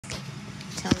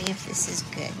Tell me if this is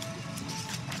good.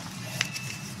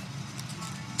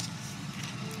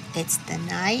 It's the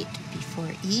night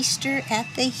before Easter at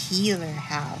the Healer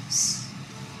House.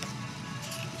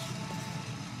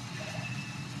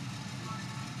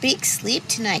 Big sleep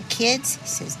tonight, kids,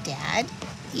 says Dad.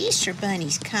 Easter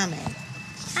Bunny's coming.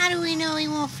 How do we know he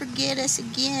won't forget us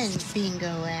again?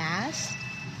 Bingo asks.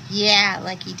 Yeah,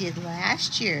 like he did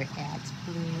last year, adds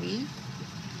Bluey.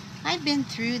 I've been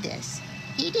through this.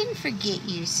 He didn't forget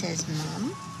you, says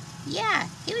Mom. Yeah,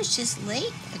 he was just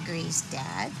late, agrees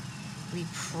Dad. We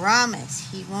promise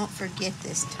he won't forget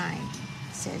this time,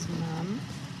 says Mom.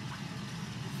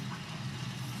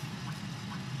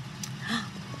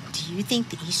 Do you think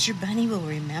the Easter Bunny will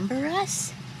remember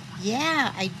us?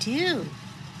 Yeah, I do.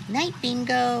 Night,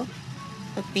 Bingo.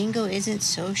 But Bingo isn't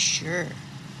so sure.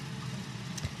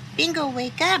 Bingo,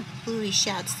 wake up, Bluey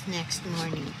shouts the next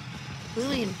morning.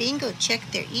 Bluey and Bingo check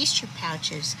their Easter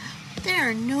pouches. There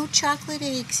are no chocolate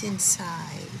eggs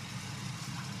inside.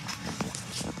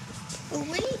 Oh,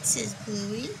 wait, says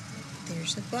Bluey.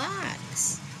 There's a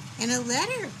box. And a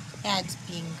letter, adds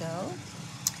Bingo.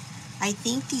 I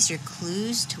think these are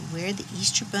clues to where the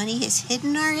Easter Bunny has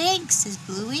hidden our eggs, says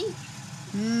Bluey.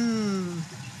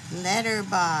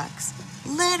 Letterbox.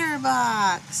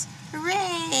 Letterbox.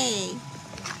 Hooray!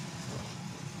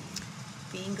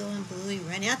 Bingo and Bluey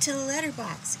run out to the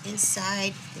letterbox.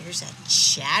 Inside, there's a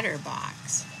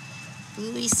chatterbox.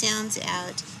 Bluey sounds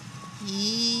out,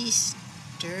 Easter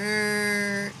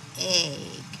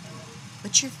egg.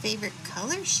 What's your favorite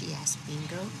color? She asks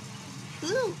Bingo.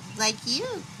 Blue, like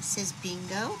you, says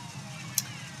Bingo.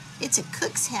 It's a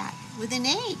cook's hat with an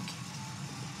egg.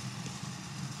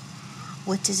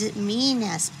 What does it mean?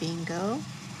 Asks Bingo.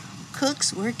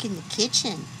 Cooks work in the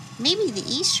kitchen. Maybe the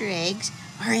Easter eggs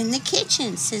are in the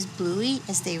kitchen, says Bluey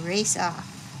as they race off.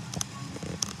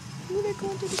 Ooh, they're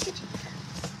going to the kitchen.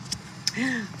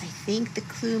 I think the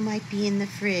clue might be in the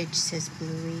fridge, says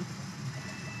Bluey.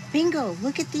 Bingo,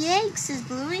 look at the eggs, says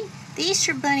Bluey. The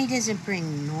Easter Bunny doesn't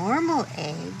bring normal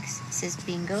eggs, says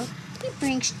Bingo. He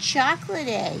brings chocolate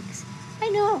eggs. I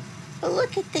know, but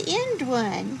look at the end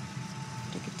one.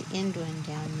 Look at the end one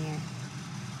down there.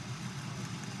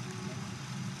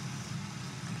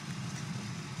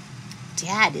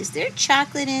 Dad, is there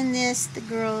chocolate in this? The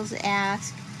girls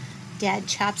ask. Dad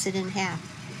chops it in half.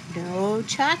 No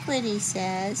chocolate, he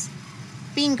says.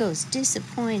 Bingo's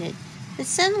disappointed, but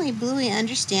suddenly Bluey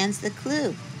understands the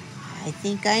clue. I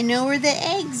think I know where the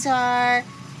eggs are.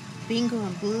 Bingo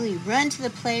and Bluey run to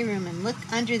the playroom and look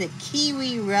under the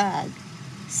kiwi rug.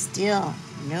 Still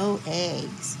no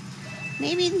eggs.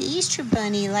 Maybe the Easter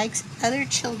Bunny likes other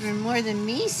children more than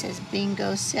me, says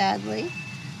Bingo sadly.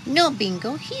 No,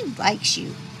 Bingo, he likes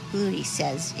you, Bluey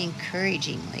says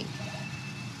encouragingly.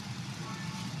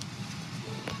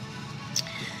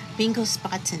 Bingo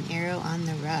spots an arrow on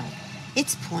the rug.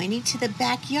 It's pointing to the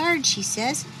backyard, she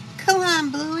says. Come on,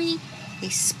 Bluey. They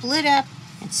split up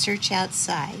and search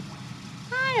outside.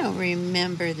 I don't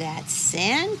remember that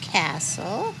sand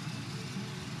castle.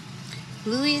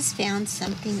 Bluey has found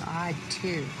something odd,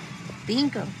 too.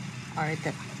 Bingo, are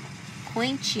the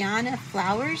poinciana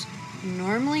flowers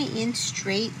normally in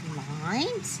straight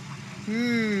lines?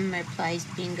 Replies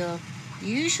Bingo.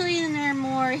 Usually they're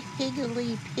more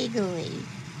higgly-piggly.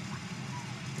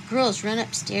 The girls run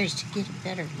upstairs to get a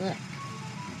better look.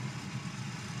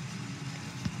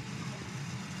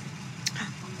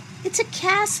 It's a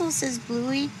castle, says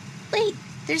Bluey. Wait,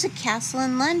 there's a castle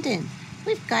in London.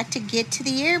 We've got to get to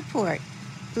the airport.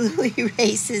 Bluey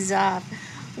races off.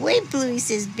 Wait, Bluey,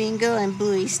 says Bingo, and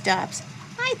Bluey stops.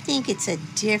 I think it's a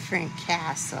different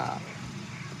castle.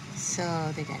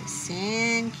 So they got a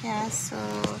sand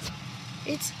castle.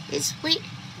 It's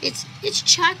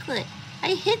chocolate.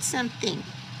 I hit something.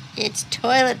 It's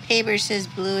toilet paper, says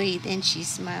Bluey. Then she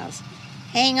smiles.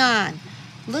 Hang on.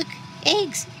 Look,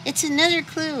 eggs. It's another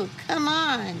clue. Come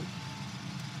on.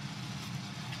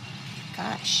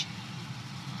 Gosh.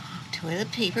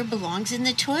 Toilet paper belongs in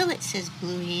the toilet, says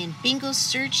Bluey, and Bingo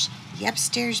searched the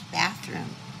upstairs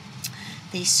bathroom.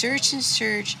 They search and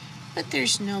search, but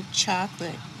there's no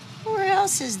chocolate. Where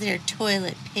else is there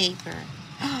toilet paper?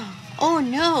 Oh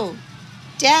no,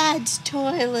 Dad's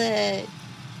toilet.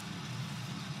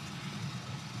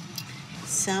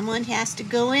 Someone has to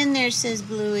go in there, says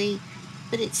Bluey,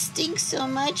 but it stinks so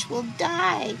much we'll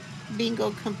die,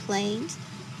 Bingo complains.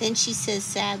 Then she says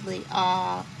sadly,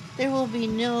 "Aw, there will be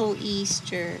no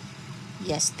Easter."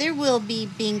 Yes, there will be,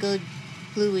 Bingo,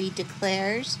 Bluey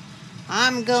declares.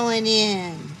 I'm going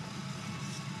in.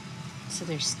 So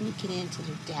they're sneaking into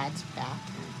their dad's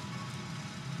bathroom.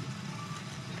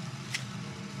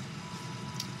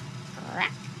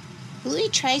 Bluey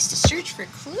tries to search for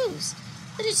clues,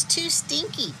 but it's too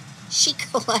stinky. She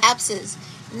collapses,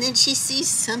 and then she sees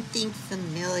something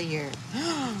familiar.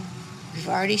 We've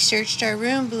already searched our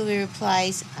room, Bluey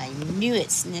replies. I knew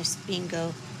it, sniffs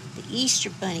Bingo. The Easter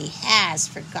Bunny has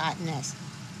forgotten us.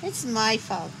 It's my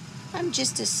fault. I'm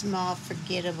just a small,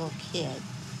 forgettable kid.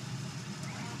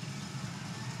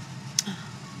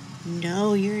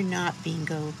 No, you're not,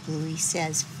 Bingo, Bluey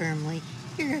says firmly.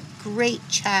 You're a great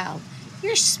child.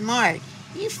 You're smart.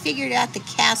 You figured out the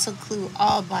castle clue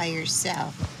all by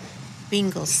yourself.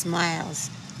 Bingo smiles.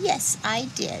 Yes, I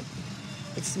did.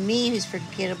 It's me who's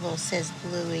forgettable, says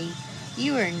Bluey.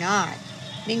 You are not.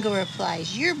 Bingo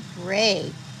replies, you're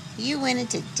brave. You went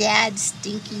into Dad's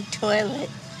stinky toilet.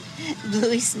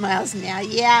 Bluey smiles now.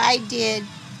 Yeah, I did.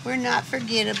 We're not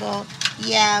forgettable.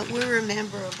 Yeah, we're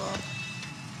rememberable.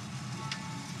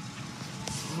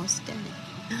 Almost done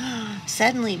it.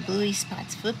 Suddenly, Bluey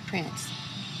spots footprints.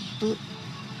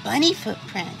 Bunny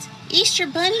footprints. Easter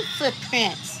bunny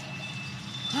footprints.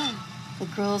 The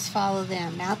girls follow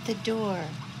them out the door,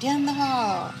 down the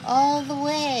hall, all the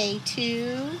way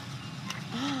to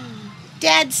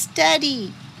Dad's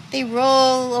study. They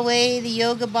roll away the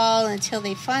yoga ball until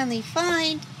they finally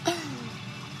find,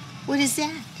 what is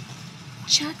that?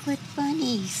 Chocolate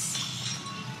bunnies.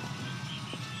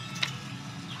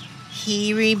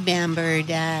 He remembered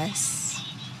us.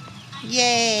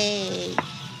 Yay!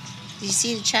 Did you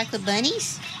see the chocolate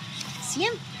bunnies? See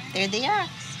them? There they are.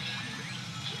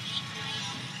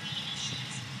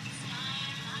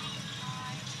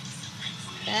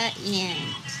 The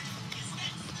end.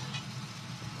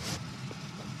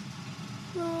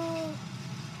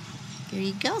 There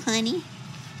you go, honey.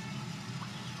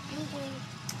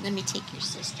 Let me take your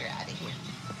sister out of here.